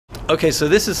Okay, so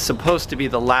this is supposed to be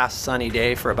the last sunny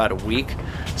day for about a week.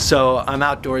 So I'm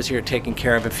outdoors here taking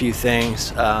care of a few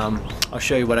things. I'll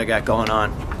show you what I got going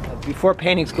on. Before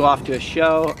paintings go off to a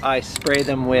show, I spray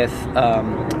them with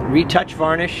retouch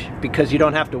varnish because you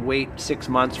don't have to wait 6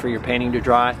 months for your painting to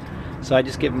dry. So I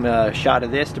just give them a shot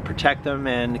of this to protect them,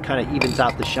 and it kind of evens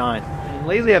out the shine. And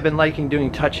lately I've been liking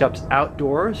doing touch-ups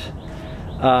outdoors.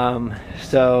 Because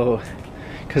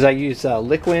I use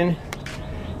liquid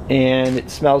and it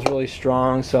smells really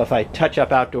strong, so if I touch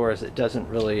up outdoors it doesn't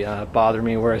really bother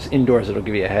me, whereas indoors it'll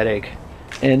give you a headache.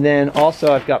 And then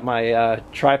also I've got my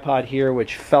tripod here,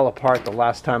 which fell apart the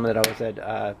last time that I was at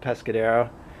Pescadero.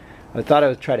 I thought I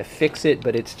would try to fix it,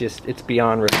 but it's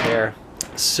beyond repair.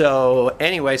 So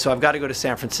anyway, so I've got to go to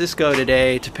San Francisco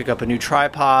today to pick up a new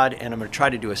tripod, and I'm going to try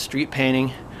to do a street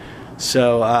painting.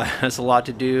 So that's a lot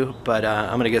to do, but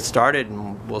I'm going to get started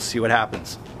and we'll see what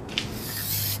happens.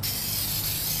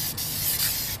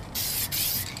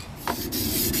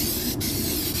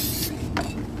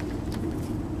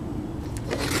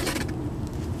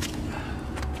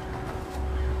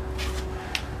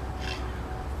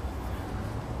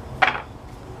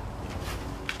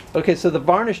 Okay, so the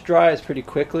varnish dries pretty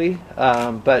quickly, so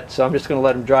I'm just going to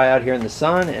let them dry out here in the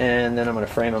sun, and then I'm going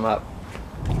to frame them up.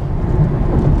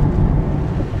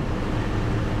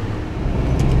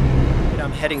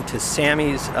 I'm heading to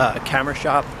Sammy's camera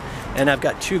shop, and I've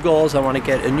got two goals. I want to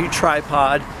get a new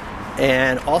tripod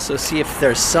and also see if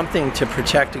there's something to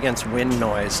protect against wind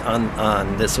noise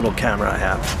on this little camera I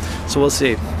have. So we'll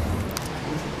see.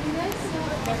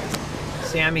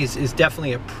 Sammy's is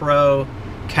definitely a pro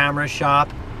camera shop.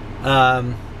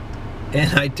 And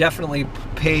I definitely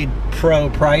paid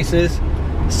pro prices,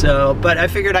 but I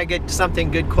figured I'd get something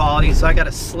good quality. So I got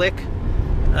a Slick,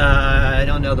 I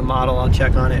don't know the model, I'll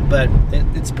check on it, but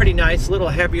it's pretty nice, a little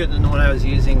heavier than the one I was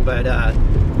using, but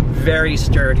very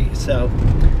sturdy. So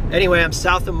anyway, I'm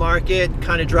south of Market,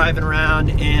 kind of driving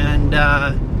around, and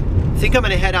I think I'm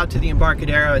gonna head out to the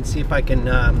Embarcadero and see if I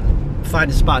can find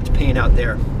a spot to paint out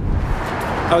there.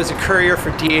 I was a courier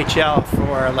for DHL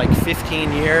for like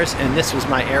 15 years, and this was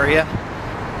my area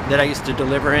that I used to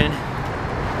deliver in.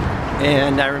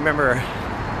 And I remember,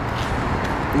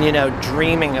 you know,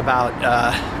 dreaming about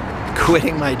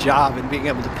quitting my job and being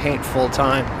able to paint full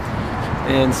time.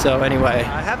 And so anyway,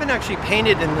 I haven't actually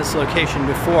painted in this location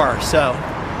before, so,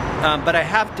 but I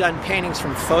have done paintings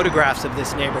from photographs of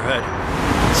this neighborhood.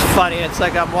 It's funny, it's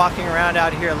like I'm walking around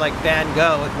out here like Van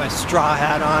Gogh with my straw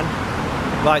hat on.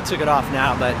 Well, I took it off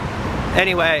now, but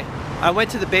anyway, I went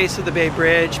to the base of the Bay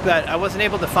Bridge, but I wasn't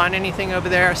able to find anything over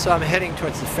there, so I'm heading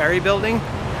towards the Ferry building.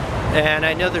 And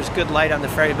I know there's good light on the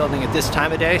Ferry building at this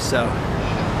time of day, so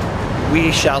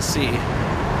we shall see.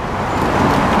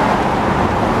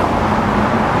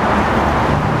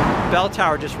 Bell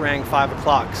tower just rang 5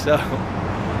 o'clock, so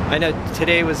I know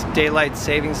today was daylight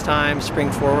savings time,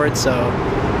 spring forward, so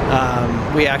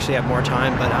we actually have more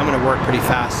time, but I'm going to work pretty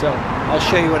fast, so I'll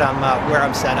show you what where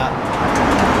I'm set up.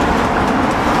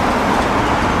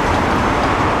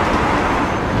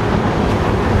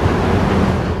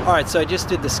 All right, so I just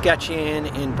did the sketching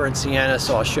in burnt sienna,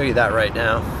 so I'll show you that right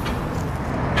now.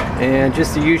 And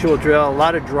just the usual drill, a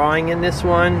lot of drawing in this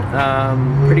one,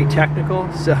 pretty technical,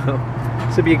 so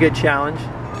this will be a good challenge.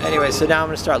 Anyway, so now I'm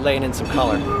going to start laying in some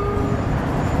color.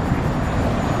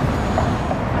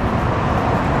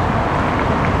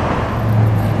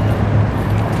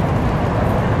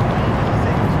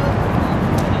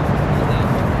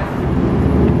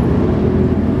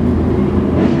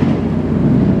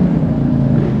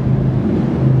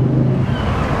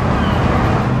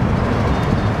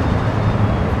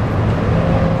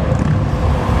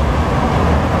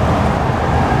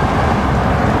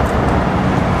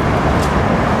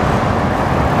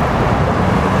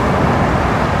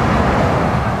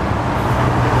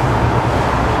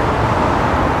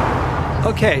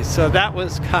 Okay, so that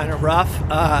was kind of rough.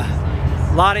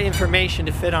 A lot of information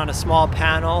to fit on a small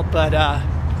panel, but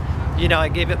you know, I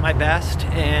gave it my best,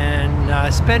 and I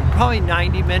spent probably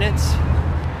 90 minutes.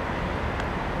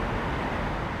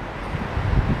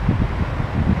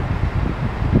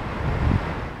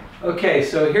 Okay,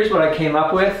 so here's what I came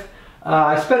up with.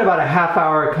 I spent about a half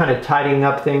hour kind of tidying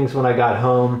up things when I got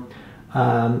home.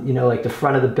 You know, like the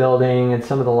front of the building and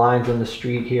some of the lines on the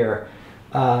street here.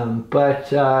 You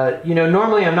know,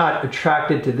 normally I'm not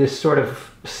attracted to this sort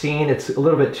of scene. It's a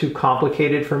little bit too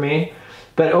complicated for me.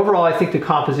 But overall, I think the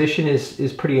composition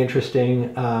is pretty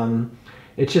interesting.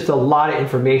 It's just a lot of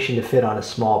information to fit on a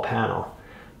small panel.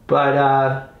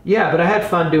 But yeah, but I had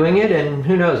fun doing it, and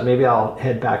who knows, maybe I'll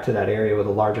head back to that area with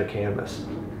a larger canvas.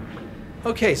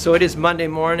 Okay, so it is Monday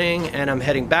morning and I'm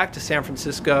heading back to San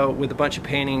Francisco with a bunch of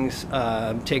paintings,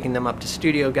 taking them up to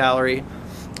Studio Gallery.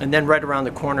 And then right around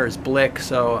the corner is Blick,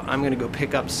 so I'm gonna go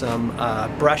pick up some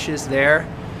brushes there.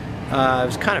 I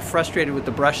was kind of frustrated with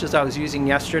the brushes I was using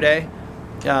yesterday.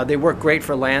 They work great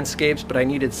for landscapes, but I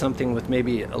needed something with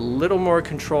maybe a little more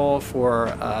control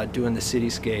for doing the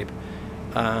cityscape.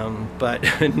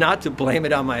 But not to blame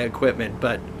it on my equipment,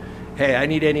 but hey, I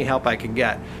need any help I can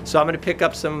get. So I'm going to pick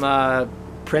up some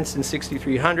Princeton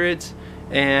 6300s,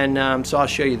 and so I'll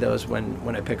show you those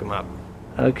when I pick them up.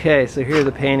 Okay, so here are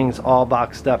the paintings all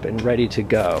boxed up and ready to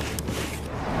go.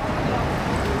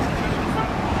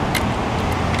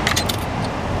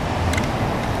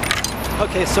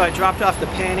 Okay, so I dropped off the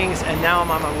paintings and now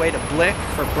I'm on my way to Blick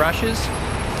for brushes.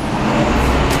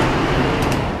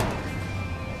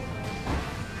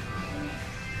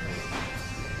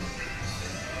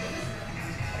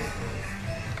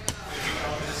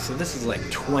 So this is like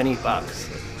 20 bucks.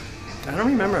 I don't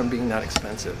remember them being that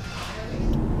expensive.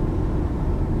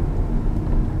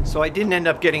 So I didn't end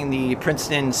up getting the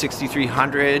Princeton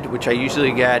 6300, which I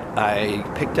usually get. I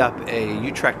picked up a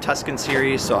Utrecht Tuscan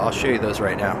series, so I'll show you those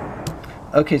right now.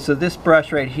 Okay, so this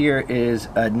brush right here is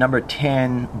a number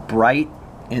 10 bright,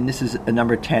 and this is a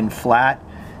number 10 flat.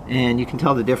 And you can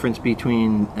tell the difference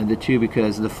between the two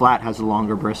because the flat has the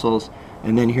longer bristles,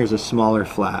 and then here's a smaller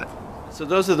flat. So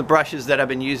those are the brushes that I've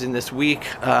been using this week.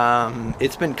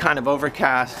 It's been kind of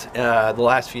overcast the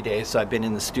last few days, so I've been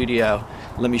in the studio.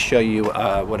 Let me show you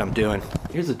what I'm doing.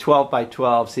 Here's a 12 by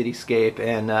 12 cityscape,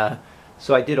 and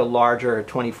so I did a larger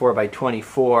 24 by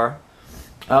 24.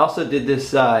 I also did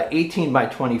this 18 by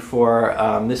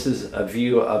 24. This is a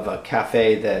view of a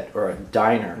cafe or a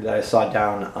diner that I saw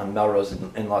down on Melrose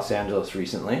in Los Angeles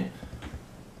recently.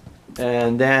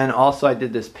 And then also I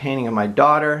did this painting of my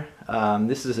daughter.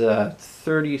 This is a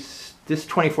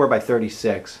 24 by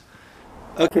 36.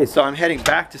 Okay, so I'm heading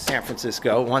back to San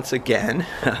Francisco once again.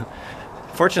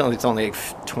 Fortunately, it's only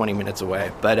 20 minutes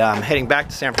away, but I'm heading back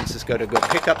to San Francisco to go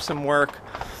pick up some work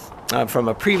from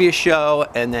a previous show,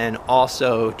 and then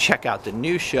also check out the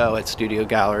new show at Studio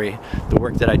Gallery, the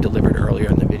work that I delivered earlier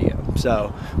in the video.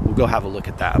 So we'll go have a look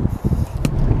at that.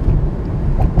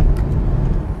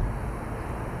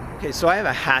 Okay, so I have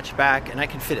a hatchback and I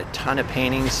can fit a ton of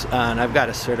paintings, and I've got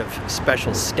a sort of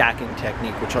special stacking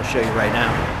technique which I'll show you right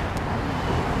now.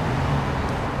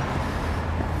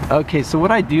 Okay, so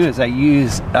what I do is I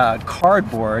use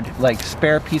cardboard, like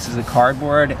spare pieces of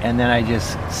cardboard, and then I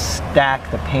just stack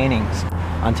the paintings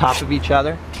on top of each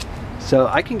other. So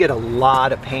I can get a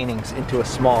lot of paintings into a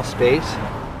small space.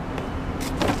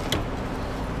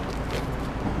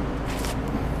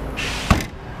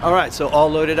 All right, so all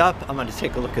loaded up, I'm going to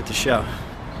take a look at the show.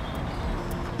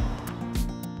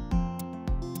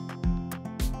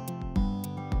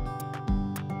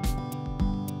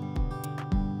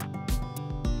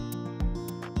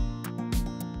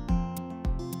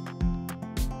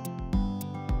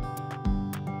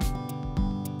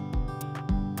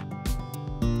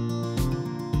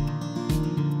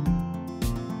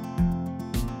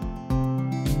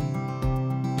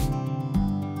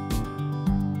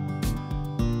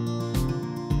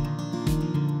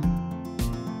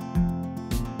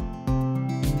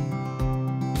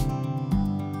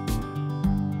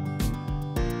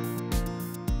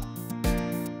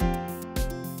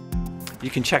 You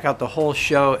can check out the whole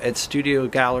show at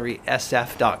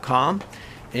studiogallerysf.com,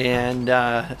 and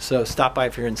so stop by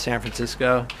if you're in San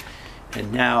Francisco.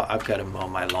 And now I've got to mow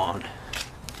my lawn.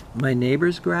 My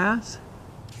neighbor's grass,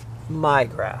 my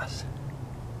grass.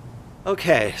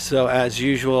 Okay, so as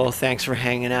usual, thanks for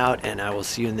hanging out, and I will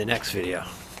see you in the next video.